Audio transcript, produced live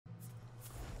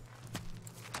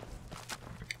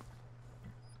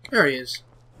There he is.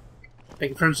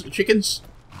 Making friends with the chickens?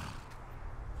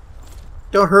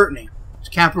 Don't hurt me. It's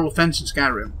a capital offense in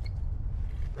Skyrim.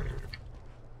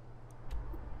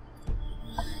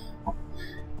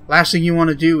 Last thing you want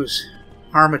to do is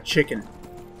harm a chicken.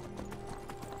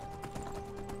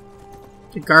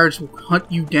 The guards will hunt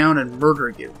you down and murder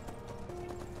you.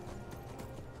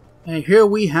 And here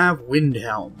we have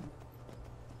Windhelm.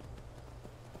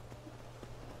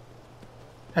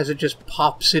 As it just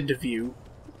pops into view.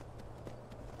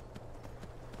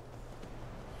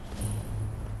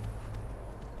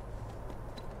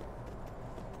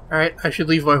 Alright, I should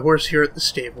leave my horse here at the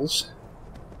stables.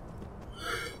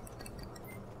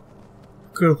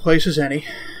 Good a place as any.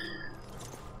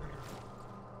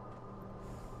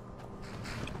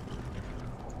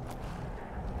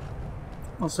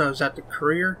 Also, is that the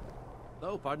courier?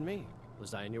 Oh, pardon me.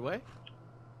 Was I in your way?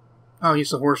 Oh,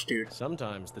 he's the horse dude.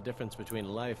 Sometimes the difference between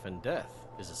life and death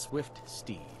is a swift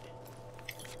steed.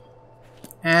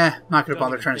 Not gonna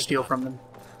bother trying to steal from them.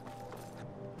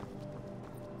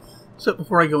 So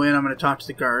before I go in, I'm gonna talk to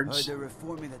the guards. They're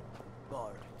reforming the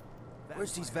bar.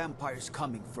 Where's these vampires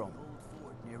coming from?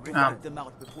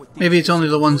 Maybe it's only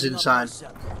the ones inside.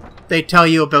 They tell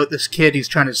you about this kid. He's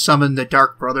trying to summon the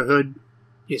Dark Brotherhood,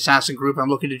 the assassin group I'm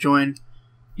looking to join.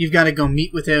 You've got to go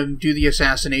meet with him, do the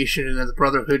assassination, and then the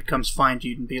Brotherhood comes find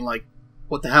you and be like,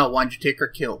 "What the hell? Why'd you take our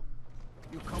kill?"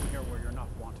 You come here where you're not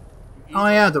wanted. Oh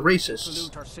yeah, the racists.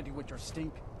 Pollute our city with your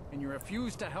stink, and you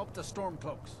refuse to help the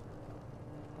Stormcloaks.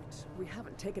 But we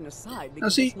haven't taken a side. Now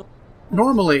see,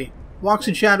 normally, Walks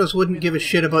in Shadows wouldn't give a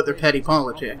shit about their petty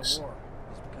politics.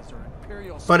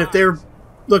 But if they're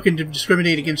looking to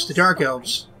discriminate against the Dark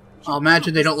Elves, I'll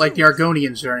imagine they don't like the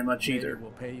Argonians very much either.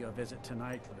 We'll pay you a visit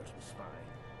tonight, little spy.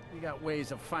 We got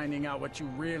ways of finding out what you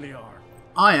really are.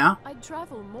 Oh yeah? I'd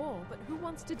travel more, but who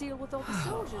wants to deal with all the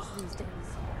soldiers these days?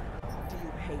 Do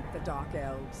you hate the Dark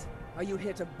Elves? Are you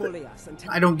here to bully us and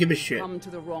I don't give a shit. Come to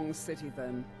the wrong city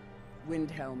then.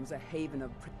 Windhelm's a haven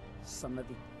of some of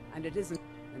the, and it isn't.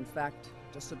 In fact,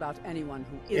 just about anyone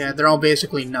who isn't. Yeah, they're all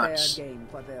basically nuts. Fair game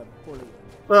for their bullying.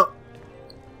 Well,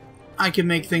 I can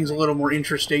make things a little more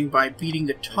interesting by beating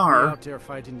the tar. I'd be out there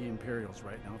fighting the Imperials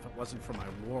right now if it wasn't for my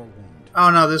war wound.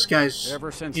 Oh no, this guy's Ever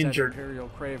since injured. That Imperial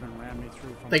Craven ran me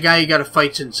through from The guy you gotta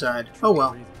fight's inside. Oh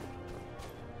well.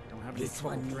 Don't have any This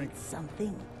one drink. needs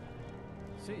something.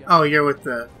 See ya. Oh, you're with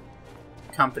the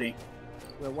company.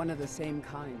 We're one of the same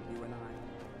kind, you and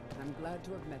I. I'm glad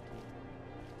to have met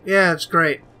you. Yeah, it's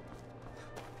great.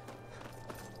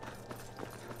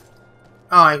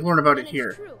 Oh, I learned about it And here.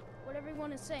 it's true, what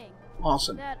everyone is saying.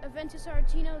 Awesome. That Aventus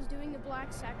Aretino is doing the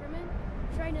Black Sacrament,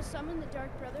 trying to summon the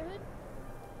Dark Brotherhood.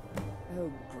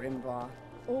 Oh, Grimvar.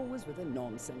 Always with the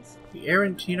nonsense. The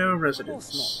Arentino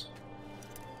residence.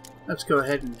 Let's go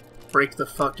ahead and break the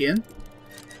fuck in.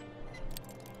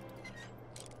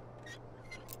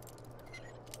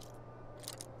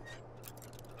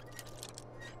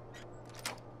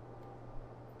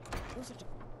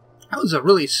 That was a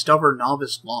really stubborn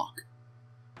novice lock.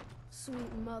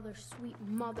 Sweet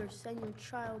mother, send your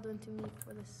child unto me,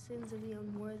 for the sins of the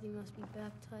unworthy must be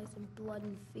baptized in blood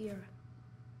and fear.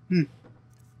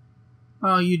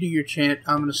 Well, you do your chant.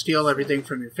 I'm gonna steal everything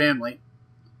from your family.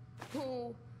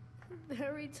 Oh,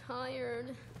 very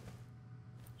tired.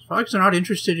 Folks are not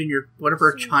interested in your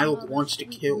whatever a Sweet child mother, wants to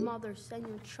sweet kill. Mother, send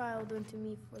your child unto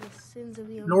me, for the sins of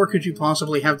the Nor could you unworthy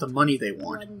possibly must be have the money they baptized in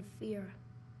want. blood and fear.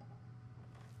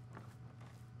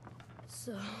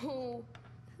 So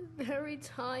very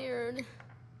tired.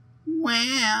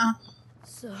 Wow.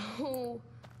 So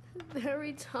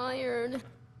very tired.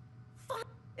 Fuck!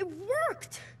 It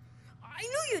worked! I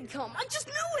knew you'd come. I just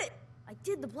knew it! I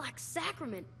did the Black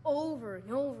Sacrament over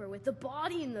and over with the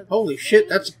body and the... Holy shit,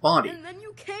 that's a body. And then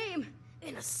you came!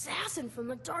 An assassin from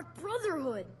the Dark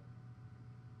Brotherhood!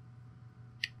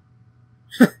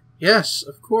 Yes,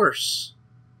 of course.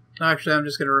 Actually, I'm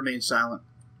just gonna remain silent.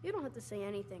 You don't have to say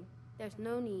anything. There's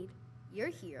no need. You're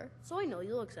here, so I know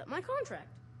you'll accept my contract.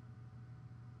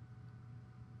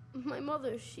 My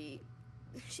mother, she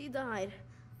died.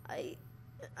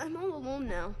 I'm all alone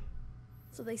now.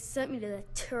 So they sent me to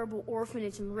that terrible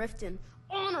orphanage in Riften.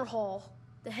 Honor Hall.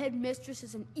 The headmistress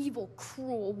is an evil,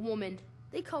 cruel woman.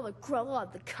 They call her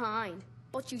Grella the Kind.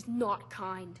 But she's not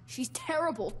kind. She's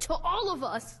terrible to all of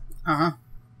us. Uh-huh.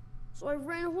 So I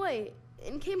ran away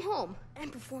and came home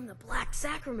and performed the Black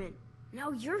Sacrament.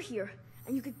 Now you're here,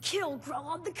 and you could kill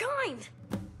Grella the Kind.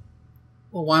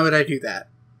 Well, why would I do that?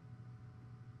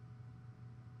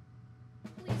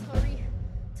 Please hurry.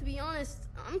 To be honest,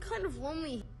 I'm kind of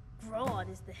lonely. Grella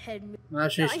is the head. Well,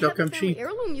 actually, I still have a come family cheap.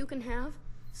 heirloom you can have.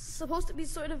 Supposed to be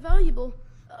sort of valuable.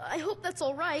 I hope that's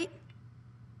all right.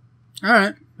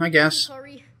 Alright, I guess.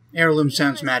 Hurry. Heirloom You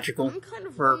sounds guys, magical. I'm kind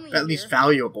of Or lonely at least here.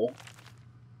 valuable.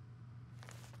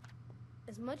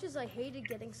 As much as I hated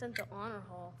getting sent to Honor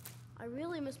Hall, I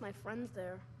really miss my friends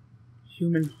there.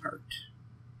 Human heart.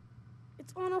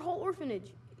 It's Honor Hall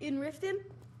Orphanage in Riften.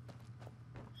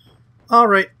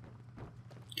 Alright.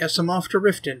 Guess I'm off to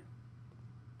Riften.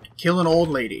 Kill an old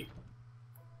lady.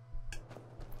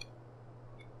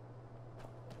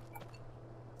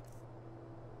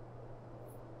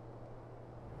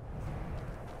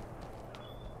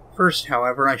 First,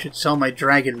 however, I should sell my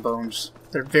dragon bones.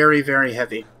 They're very, very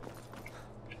heavy.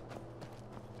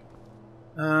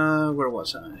 Where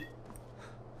was I?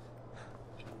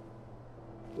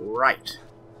 Right.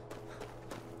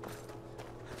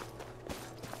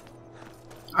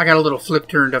 I got a little flip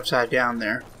turned upside down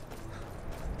there.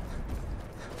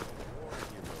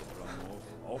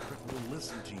 Alfred will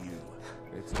listen to you.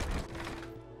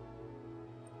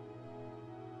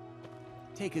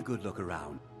 Take a good look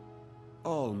around.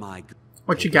 All my...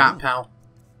 What you got, pal?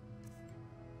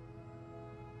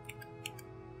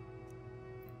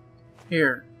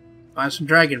 Here, buy some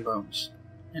dragon bones.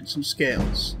 And some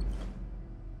scales.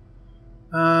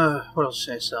 What else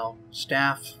should I sell?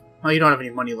 Staff? Oh, you don't have any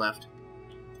money left.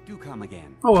 Do come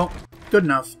again. Oh well, good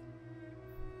enough.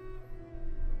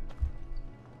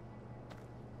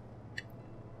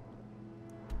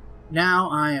 Now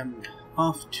I am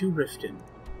off to Riften.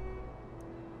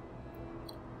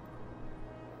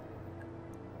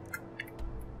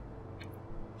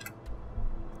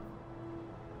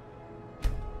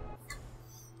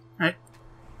 Alright.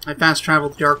 I fast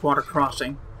traveled the Darkwater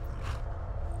Crossing.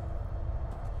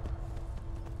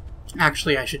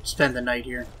 Actually, I should spend the night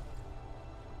here.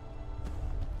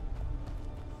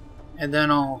 And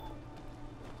then I'll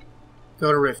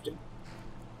go to Riften.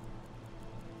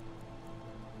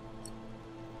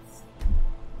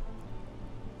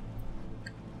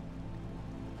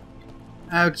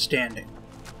 Outstanding.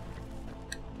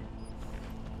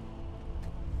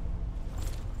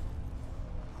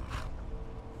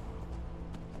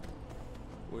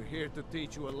 We're here to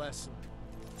teach you a lesson.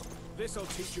 This'll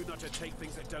teach you not to take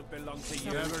things that don't belong to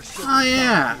you. Oh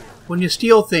yeah, when you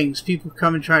steal things, people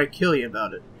come and try to kill you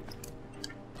about it.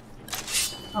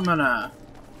 I'm gonna...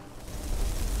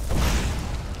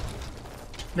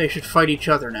 They should fight each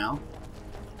other now.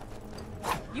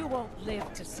 You won't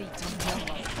live to see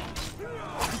tomorrow.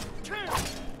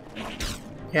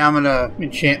 Yeah, I'm gonna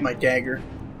enchant my dagger.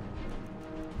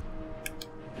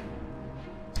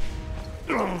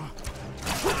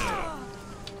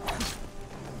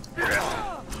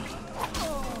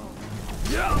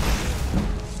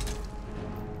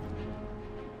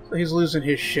 So he's losing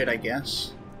his shit, I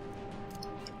guess.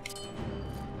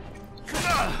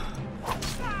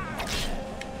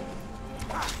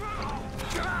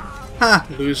 Ha!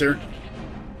 Loser.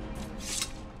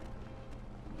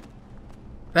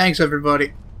 Thanks,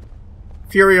 everybody.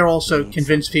 Fury also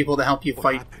convinced people to help you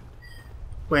fight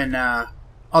when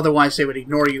otherwise they would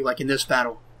ignore you, like in this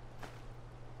battle.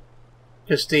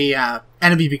 Because the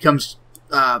enemy becomes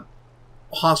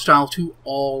hostile to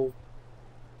all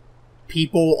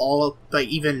people, all like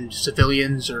even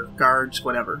civilians or guards,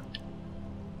 whatever.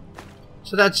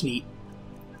 So that's neat.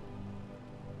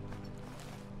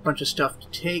 Bunch of stuff to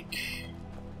take.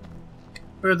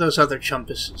 Where are those other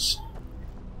chumpuses?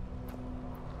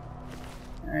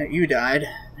 Alright, you died.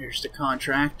 There's the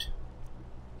contract.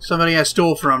 Somebody I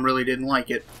stole from really didn't like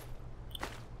it.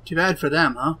 Too bad for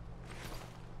them, huh?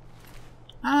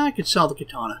 I could sell the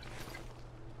katana.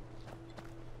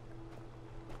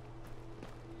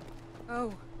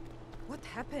 Oh, what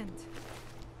happened?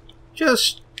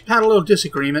 Just had a little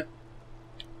disagreement.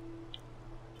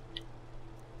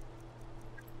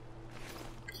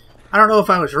 I don't know if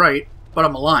I was right, but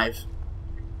I'm alive.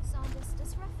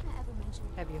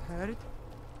 Have you heard?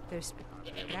 There's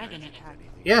a dragon attack.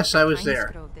 Yes, I was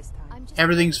there. This time.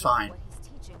 Everything's fine.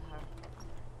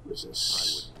 What is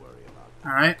this?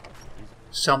 Alright.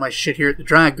 Sell my shit here at the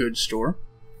dry goods store.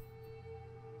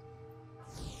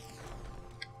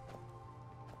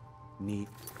 Neat.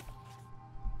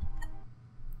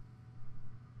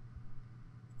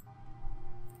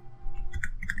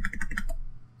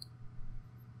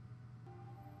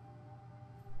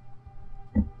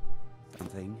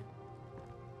 Something.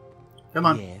 Come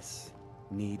on. Yes.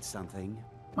 Need something.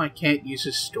 I can't use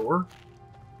his store.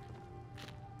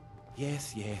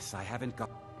 Yes, yes, I haven't got...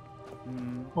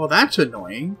 Well, that's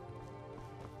annoying.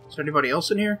 Is there anybody else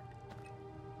in here?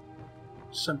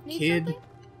 Some Need kid? something?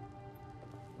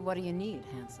 What do you need,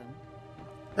 Hanson?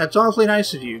 That's awfully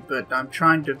nice of you, but I'm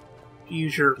trying to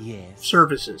use your Yes.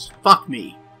 services. Fuck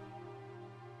me.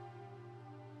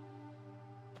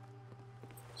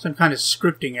 Some kind of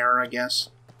scripting error, I guess.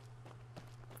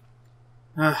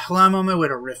 Well, I'm on my way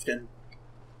to Riften.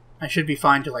 I should be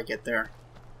fine till I get there.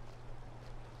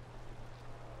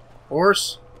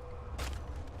 Horse?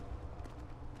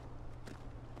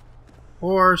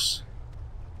 Horse?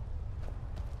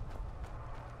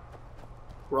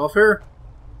 Welfare?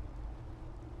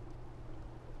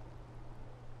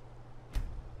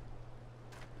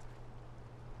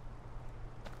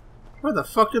 Where the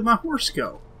fuck did my horse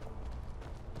go?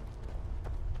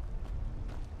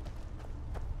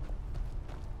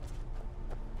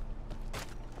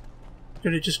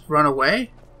 Did it just run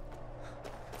away?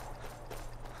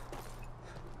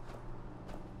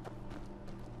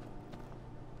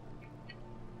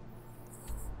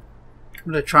 I'm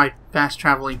gonna try fast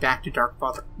traveling back to Dark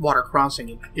Water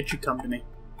Crossing and it should come to me.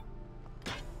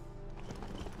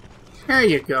 There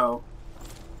you go.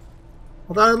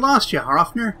 I thought I lost you,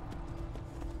 Hoffner.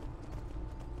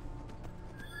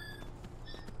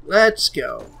 Let's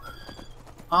go.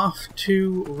 Off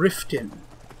to Riften.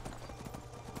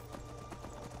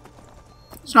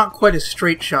 It's not quite a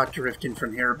straight shot to Riften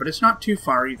from here, but it's not too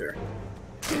far either.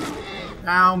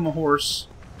 Ow, my horse.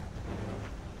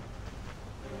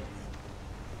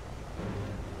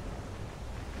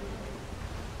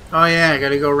 Oh yeah, I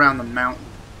gotta go around the mountain.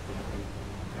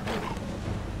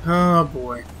 Oh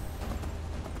boy.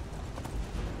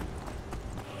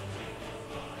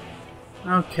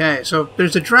 Okay, so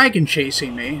there's a dragon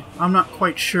chasing me. I'm not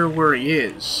quite sure where he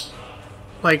is.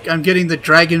 Like, I'm getting the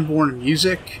Dragonborn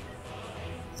music.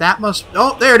 That must...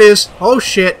 Oh, there it is! Oh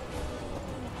shit!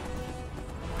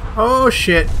 Oh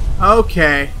shit.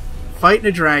 Okay. Fighting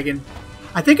a dragon.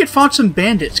 I think it fought some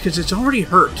bandits, because it's already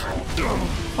hurt.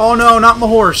 Oh no, not my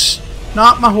horse.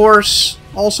 Not my horse.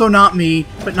 Also not me,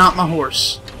 but not my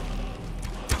horse.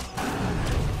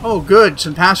 Oh good,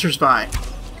 some passersby.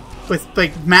 With,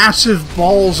 like, massive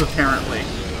balls, apparently.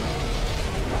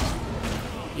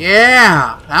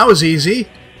 Yeah! That was easy.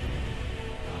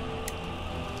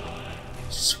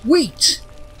 Sweet!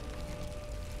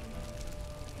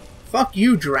 Fuck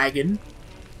you, dragon.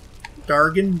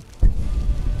 Dargan.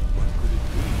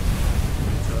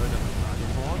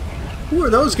 Who are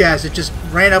those guys that just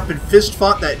ran up and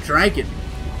fist-fought that dragon?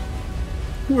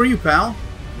 Who are you, pal?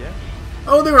 Yeah?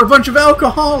 Oh, they were a bunch of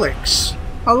alcoholics!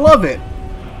 I love it!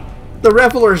 The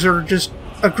revelers are just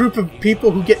a group of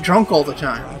people who get drunk all the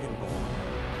time.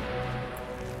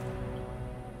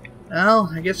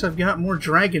 Well, I guess I've got more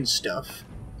dragon stuff.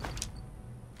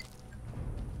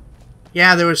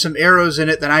 Yeah, there was some arrows in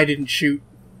it that I didn't shoot.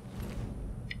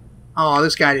 Oh,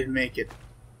 this guy didn't make it.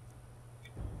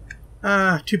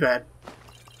 Too bad.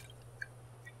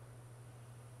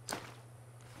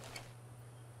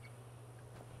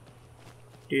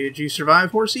 Did you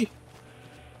survive, horsey?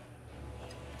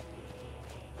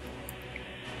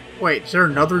 Wait, is there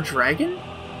another dragon?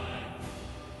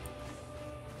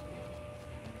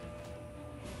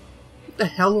 What the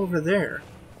hell over there?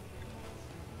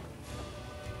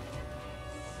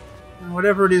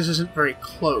 Whatever it is isn't very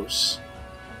close.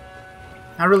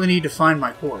 I really need to find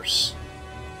my horse.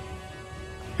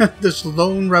 This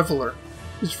lone reveler.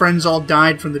 His friends all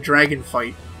died from the dragon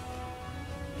fight.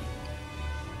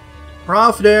 We're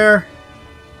off there!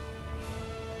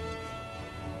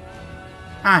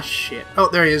 Ah, shit. Oh,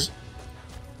 there he is.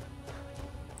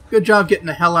 Good job getting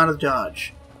the hell out of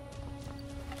Dodge.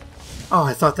 Oh,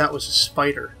 I thought that was a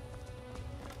spider.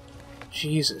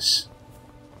 Jesus.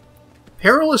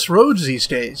 Perilous roads these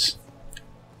days.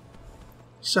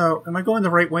 So, am I going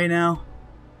the right way now?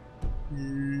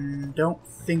 Don't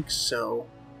think so.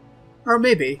 Or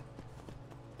maybe.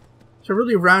 It's a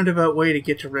really roundabout way to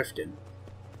get to Riften.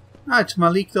 Ah, it's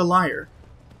Malik the Liar.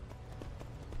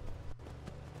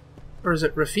 Or is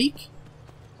it Rafik?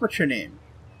 What's your name?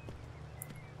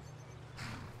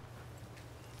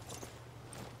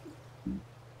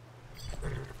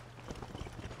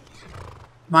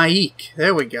 Maik.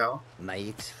 There we go.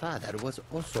 Maik's father was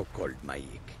also called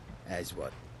Maik, as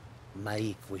what?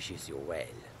 Maik wishes you well.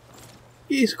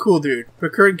 He's a cool dude.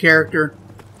 Recurrent character.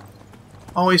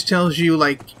 Always tells you,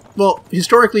 like... Well,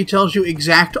 historically tells you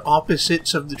exact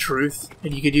opposites of the truth.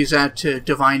 And you could use that to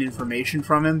divine information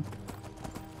from him.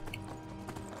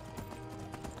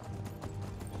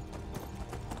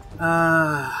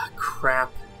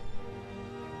 Crap.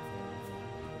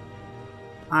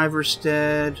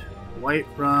 Iverstead,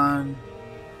 Whiterun,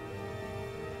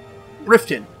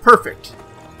 Riften. Perfect.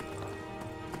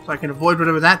 So I can avoid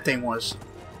whatever that thing was.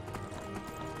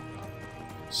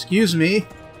 Excuse me.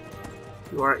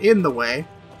 You are in the way.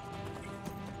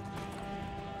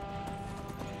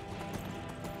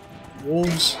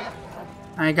 Wolves.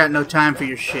 I ain't got no time for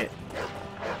your shit.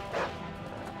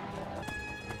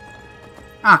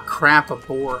 Ah, crap, a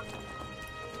boar.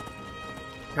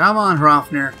 Come on,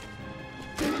 Hrafnir.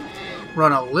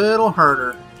 Run a little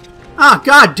harder. Ah,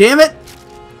 god damn it!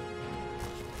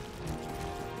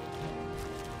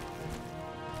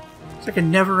 It's like a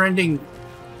never-ending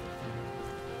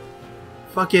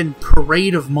fucking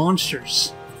parade of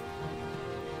monsters.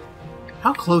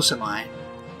 How close am I?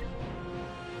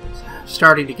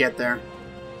 Starting to get there.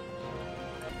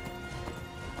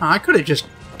 Oh, I could have just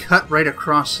cut right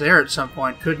across there at some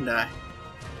point, couldn't I?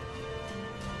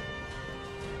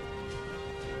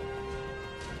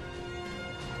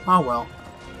 Oh well.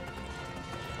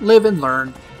 Live and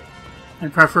learn.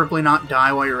 And preferably not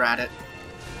die while you're at it.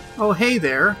 Oh, hey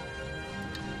there.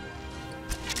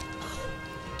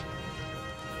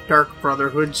 Dark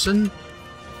Brotherhoodson.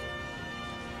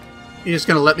 You just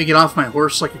gonna let me get off my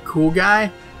horse like a cool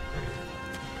guy?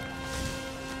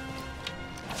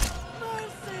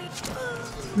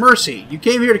 Mercy! You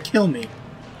came here to kill me.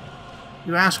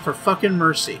 You asked for fucking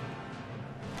mercy.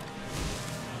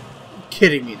 You're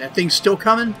kidding me? That thing's still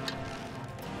coming?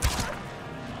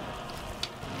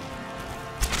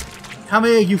 How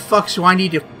many of you fucks do I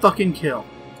need to fucking kill?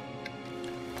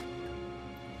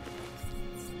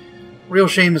 Real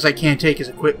shame is I can't take his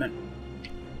equipment.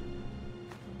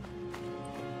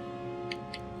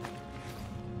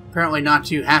 Apparently not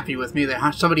too happy with me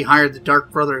that somebody hired the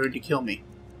Dark Brotherhood to kill me.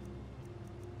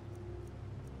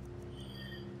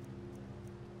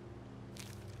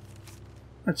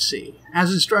 Let's see.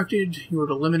 As instructed, you are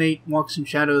to eliminate walks and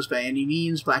shadows by any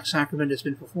means. Black Sacrament has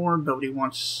been performed. Somebody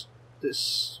wants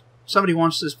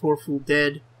this poor fool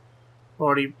dead.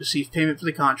 Already received payment for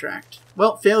the contract.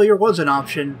 Well, failure was an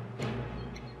option.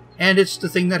 And it's the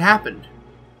thing that happened.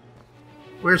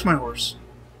 Where's my horse?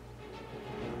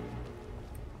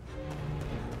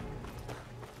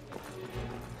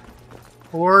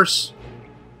 Horse.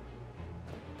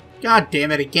 God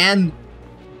damn it again.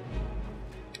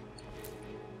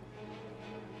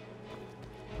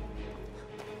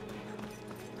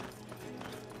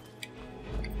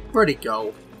 Where'd he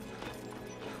go?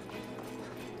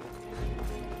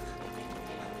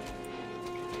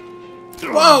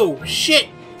 Whoa! Shit!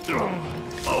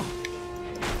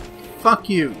 Fuck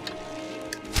you.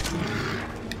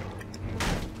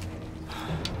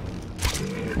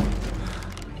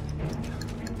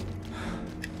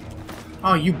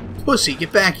 Oh, you pussy!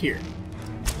 Get back here.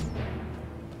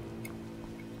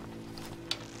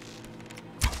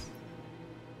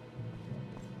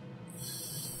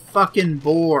 Fucking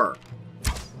boar.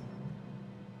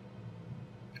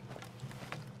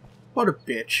 What a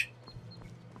bitch.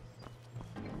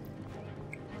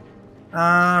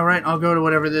 Right, I'll go to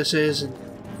whatever this is and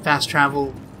fast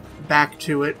travel back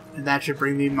to it, and that should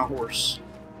bring me my horse.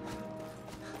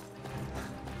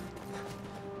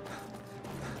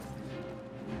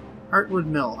 Heartwood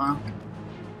Mill, huh?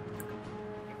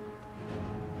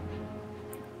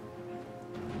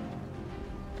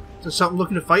 Is there something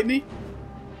looking to fight me?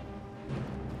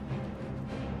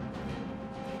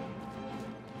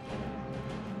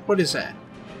 What is that?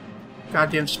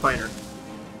 Goddamn spider.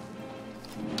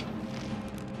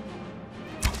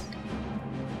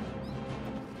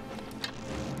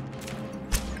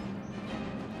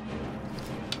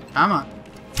 Come on.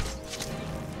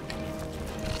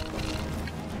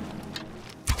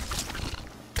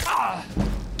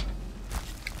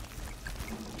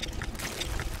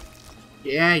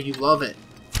 Yeah, you love it.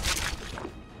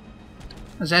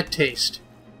 How's that taste?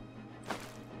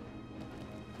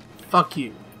 Fuck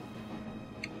you.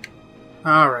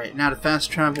 Alright, now to fast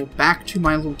travel back to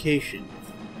my location.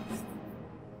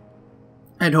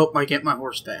 And hope I get my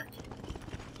horse back.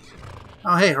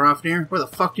 Oh hey, Hrafnir, where the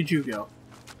fuck did you go?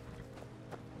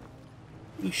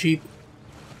 You sheep.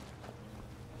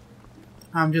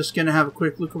 I'm just gonna have a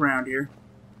quick look around here.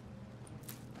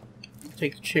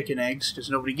 Take the chicken eggs,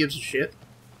 because nobody gives a shit.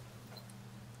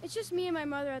 It's just me and my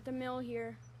mother at the mill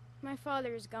here. My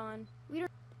father is gone. We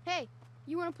don't... Hey,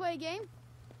 you want to play a game?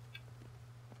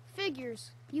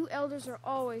 Figures. You elders are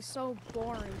always so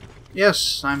boring.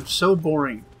 Yes, I'm so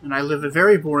boring. And I live a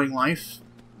very boring life.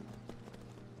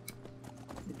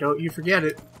 Don't you forget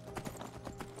it.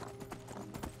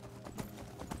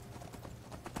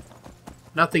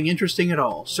 Nothing interesting at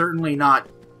all. Certainly not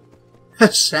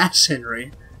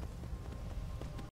assassinry.